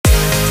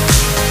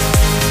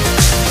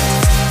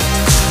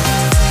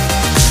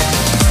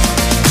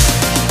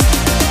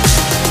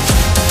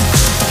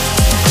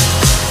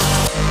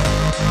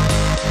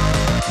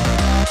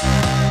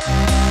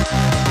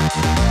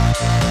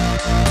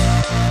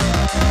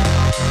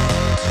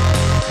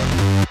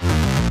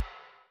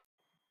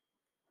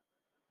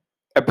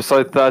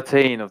Episode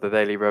 13 of the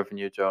Daily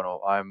Revenue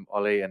Journal. I'm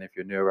Ollie, and if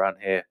you're new around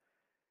here,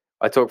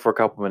 I talk for a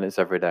couple minutes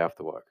every day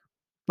after work.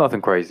 Nothing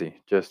crazy,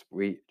 just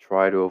we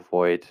try to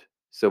avoid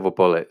silver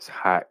bullets,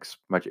 hacks,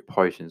 magic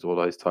potions, all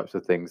those types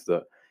of things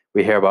that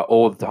we hear about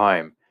all the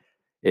time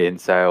in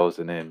sales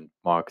and in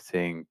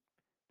marketing,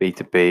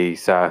 B2B,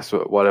 SaaS,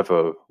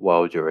 whatever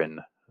world you're in.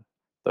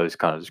 Those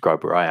kind of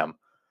describe where I am.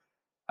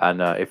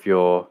 And if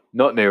you're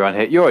not new around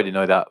here, you already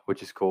know that,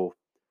 which is cool.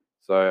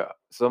 So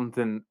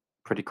something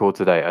pretty cool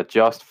today. I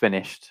just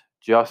finished,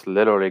 just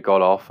literally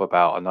got off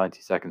about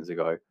 90 seconds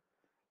ago,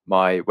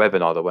 my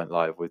webinar that went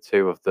live with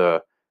two of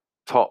the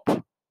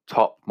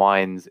top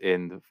minds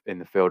in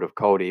the field of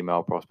cold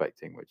email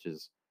prospecting, which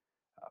is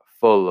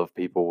full of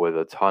people with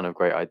a ton of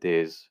great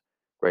ideas,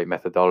 great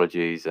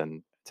methodologies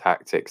and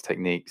tactics,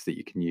 techniques that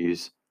you can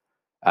use.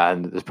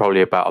 And there's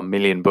probably about 1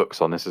 million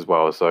books on this as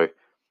well. So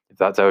if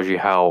that tells you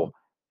how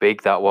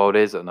big that world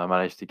is, and I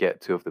managed to get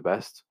two of the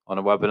best on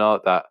a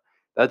webinar,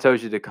 that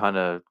tells you the kind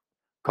of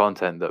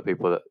content that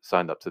people that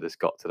signed up to this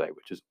got today,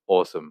 which is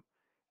awesome.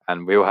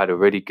 And we all had a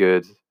really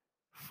good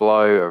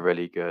flow, a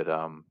really good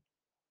I'm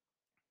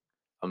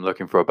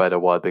looking for a better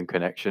word than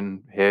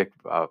connection here,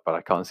 but I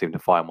can't seem to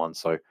find one,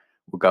 so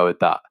we'll go with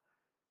that.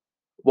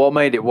 What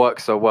made it work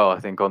so well, I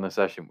think, on the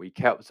session, we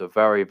kept a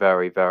very,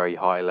 very, very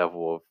high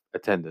level of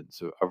attendance.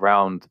 So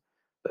around,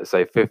 let's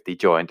say, 50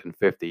 joined and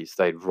 50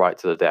 stayed right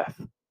to the death,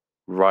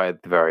 right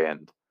at the very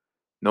end.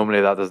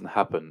 Normally that doesn't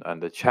happen,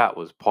 and the chat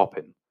was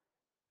popping,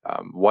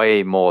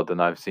 way more than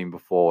I've seen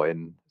before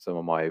in some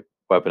of my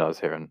webinars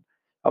here. And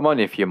I'm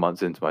only a few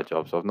months into my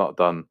job, so I've not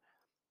done,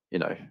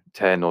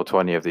 10 or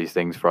 20 of these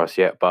things for us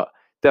yet, but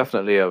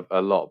definitely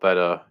a lot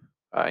better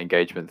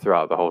engagement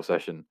throughout the whole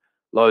session.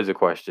 Loads of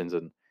questions,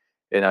 and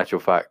in actual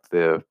fact,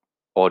 the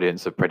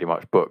audience have pretty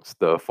much booked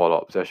the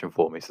follow-up session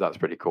for me, so that's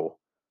pretty cool.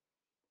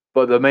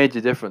 But the major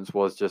difference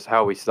was just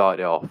how we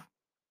started off.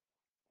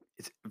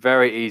 It's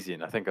very easy,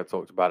 and I think I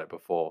talked about it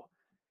before.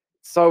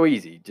 It's so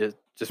easy,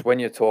 just when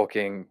you're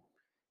talking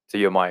to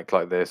your mic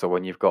like this, or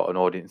when you've got an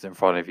audience in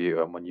front of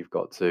you, and when you've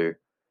got to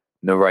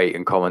narrate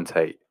and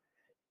commentate,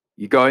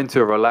 you go into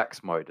a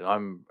relaxed mode. And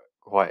I'm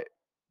quite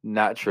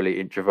naturally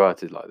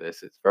introverted like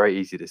this. It's very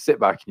easy to sit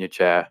back in your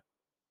chair,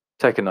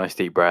 take a nice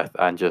deep breath,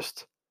 and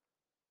just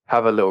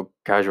have a little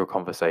casual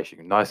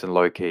conversation, nice and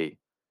low key.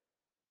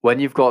 When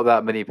you've got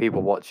that many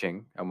people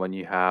watching, and when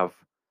you have,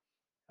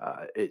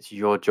 it's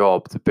your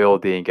job to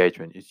build the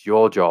engagement. It's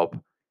your job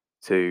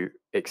to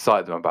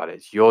excite them about it.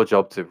 It's your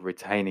job to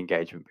retain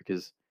engagement,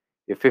 because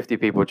if 50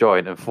 people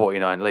join and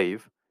 49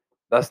 leave,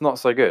 that's not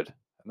so good.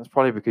 And that's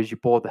probably because you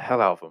bored the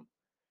hell out of them,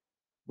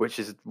 which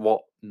is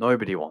what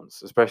nobody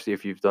wants, especially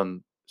if you've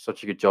done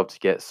such a good job to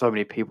get so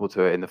many people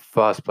to it in the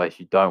first place.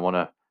 You don't want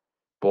to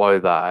blow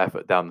that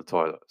effort down the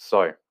toilet.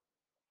 So,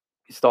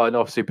 starting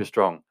off super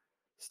strong,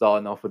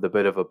 starting off with a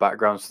bit of a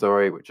background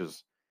story, which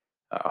was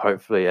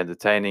hopefully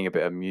entertaining, a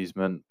bit of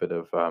amusement, a bit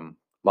of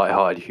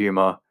light-hearted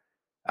humor,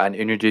 and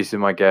introducing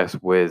my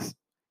guest with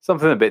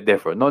something a bit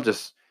different. Not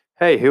just,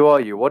 hey, who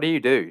are you? What do you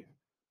do?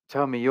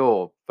 Tell me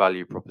your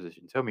value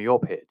proposition. Tell me your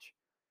pitch.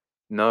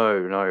 No,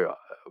 no,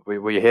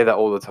 we hear that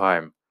all the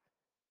time.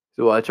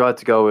 So what I tried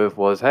to go with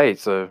was, hey,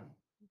 so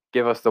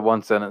give us the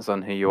one sentence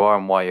on who you are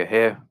and why you're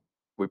here.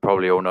 We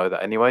probably all know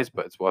that anyways,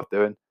 but it's worth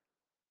doing.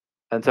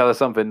 And tell us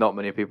something not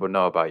many people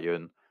know about you.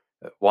 And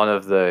one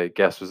of the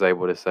guests was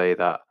able to say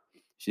that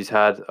she's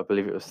had, I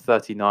believe it was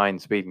 39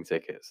 speeding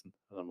tickets.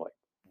 And I'm like,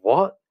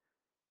 what?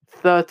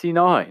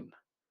 39?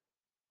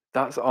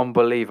 That's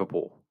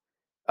unbelievable.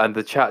 And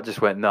the chat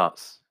just went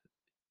nuts.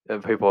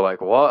 And people are like,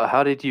 what?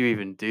 How did you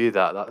even do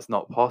that? That's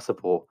not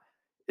possible.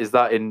 Is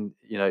that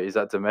is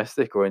that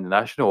domestic or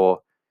international, or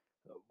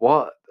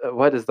what?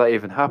 Where does that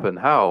even happen?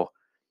 How?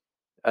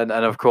 And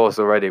of course,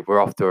 already we're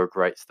off to a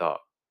great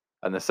start.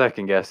 And the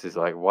second guess is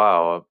like,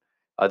 wow,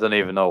 I don't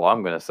even know what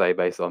I'm going to say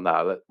based on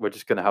that. We're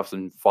just going to have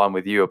some fun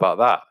with you about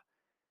that.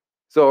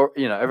 So,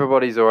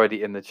 everybody's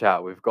already in the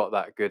chat. We've got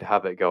that good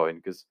habit going,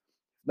 because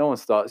no one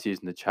starts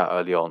using the chat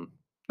early on.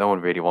 No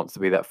one really wants to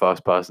be that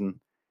first person.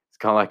 It's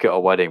kind of like at a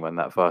wedding when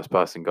that first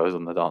person goes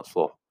on the dance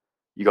floor.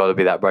 You got to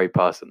be that brave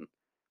person.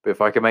 But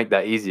if I can make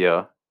that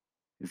easier,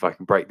 if I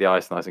can break the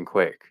ice nice and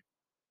quick,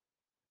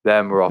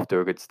 then we're off to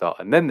a good start.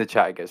 And then the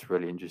chat gets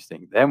really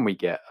interesting. Then we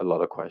get a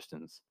lot of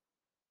questions.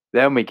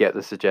 Then we get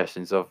the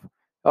suggestions of,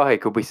 oh, hey,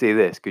 could we see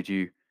this? Could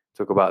you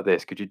talk about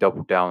this? Could you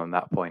double down on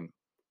that point?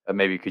 And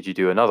maybe could you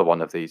do another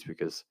one of these,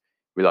 because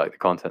we like the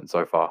content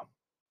so far.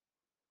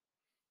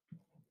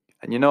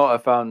 And you know what I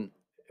found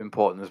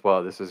important as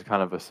well? This is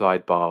kind of a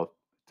sidebar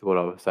to what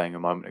I was saying a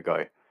moment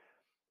ago.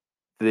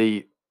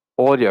 The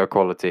audio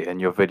quality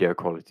and your video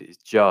quality is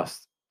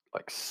just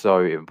like so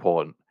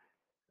important.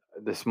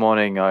 This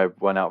morning I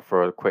went out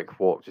for a quick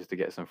walk just to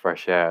get some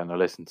fresh air, and I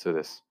listened to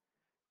this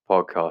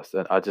podcast,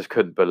 and I just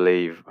couldn't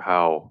believe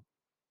how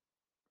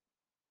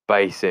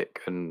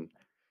basic and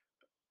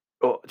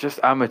just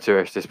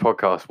amateurish this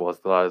podcast was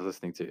that I was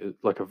listening to.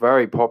 Like a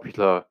very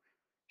popular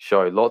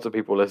show, lots of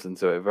people listen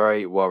to it,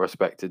 very well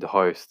respected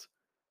host,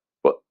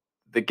 but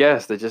the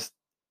guests, they're just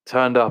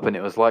turned up and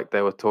it was like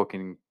they were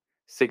talking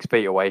 6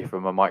 feet away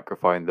from a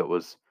microphone that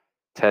was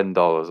 $10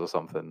 or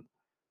something.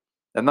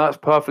 And that's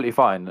perfectly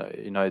fine.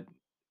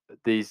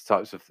 These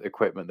types of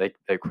equipment,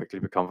 they quickly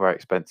become very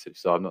expensive.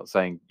 So I'm not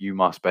saying you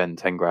must spend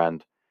 10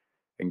 grand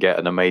and get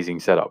an amazing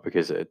setup,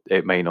 because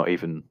it may not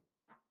even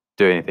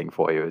do anything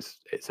for you.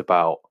 It's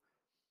about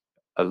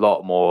a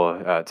lot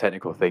more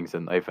technical things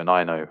than even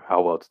I know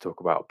how well to talk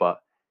about. But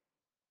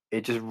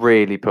it just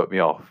really put me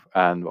off.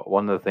 And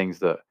one of the things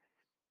that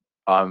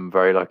I'm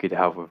very lucky to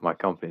have with my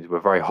company is we're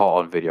very hot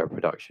on video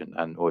production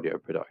and audio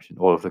production,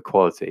 all of the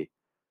quality.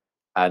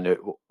 And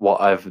what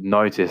I've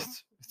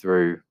noticed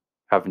through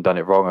having done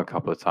it wrong a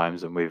couple of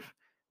times and we've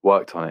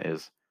worked on it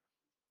is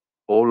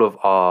all of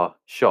our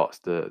shots,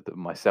 the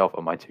myself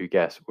and my two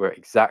guests, were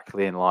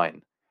exactly in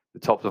line. The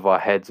tops of our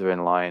heads are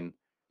in line.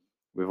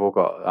 We've all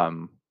got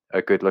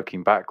a good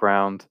looking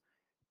background.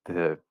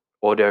 The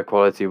audio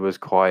quality was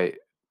quite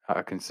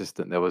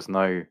consistent. There was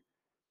no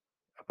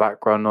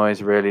background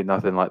noise, really,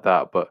 nothing like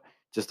that. But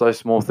just those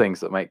small things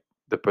that make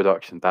the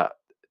production that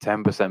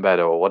 10%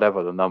 better, or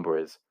whatever the number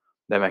is,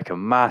 they make a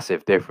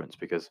massive difference.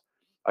 Because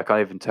I can't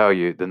even tell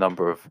you the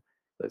number of,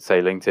 let's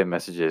say, LinkedIn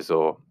messages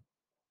or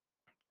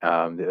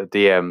the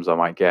DMs I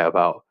might get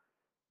about,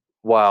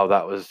 wow,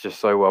 that was just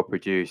so well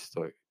produced.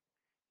 Like,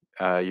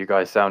 you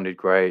guys sounded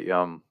great.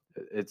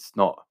 It's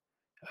not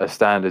a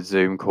standard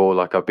Zoom call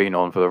like I've been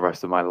on for the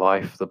rest of my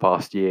life the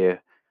past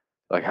year.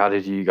 Like, how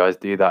did you guys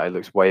do that? It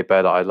looks way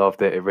better. I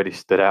loved it. It really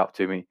stood out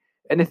to me.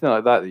 Anything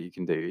like that you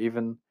can do,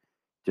 even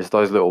just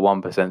those little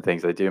 1%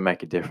 things, they do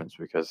make a difference,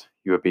 because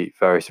you would be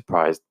very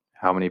surprised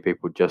how many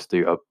people just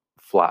do a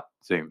flat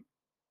Zoom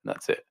and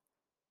that's it.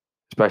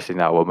 Especially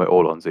now when we're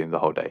all on Zoom the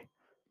whole day.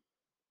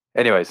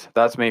 Anyways,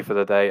 that's me for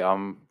the day.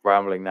 I'm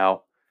rambling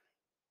now.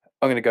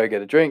 I'm going to go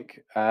get a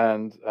drink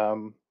and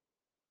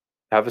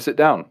have a sit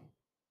down.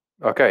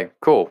 Okay,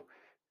 cool.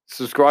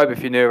 Subscribe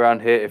if you're new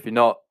around here. If you're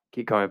not,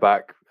 keep coming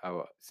back.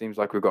 Seems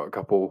like we've got a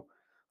couple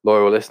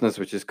loyal listeners,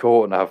 which is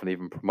cool. And I haven't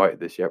even promoted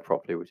this yet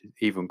properly, which is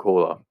even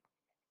cooler.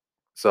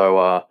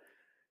 So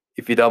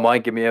if you don't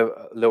mind, give me a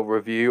little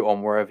review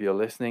on wherever you're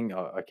listening.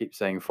 I keep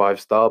saying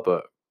 5-star,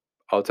 but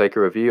I'll take a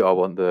review. I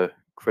want the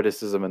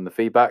criticism and the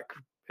feedback.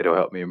 It'll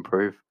help me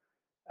improve.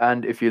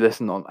 And if you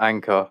listen on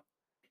Anchor,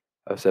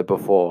 I've said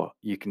before,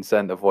 you can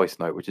send a voice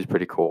note, which is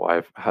pretty cool.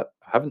 I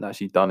haven't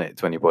actually done it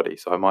to anybody,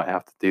 so I might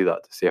have to do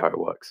that to see how it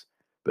works.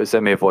 But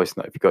send me a voice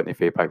note if you've got any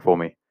feedback for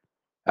me.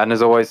 And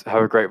as always,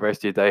 have a great rest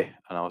of your day,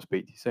 and I'll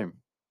speak to you soon.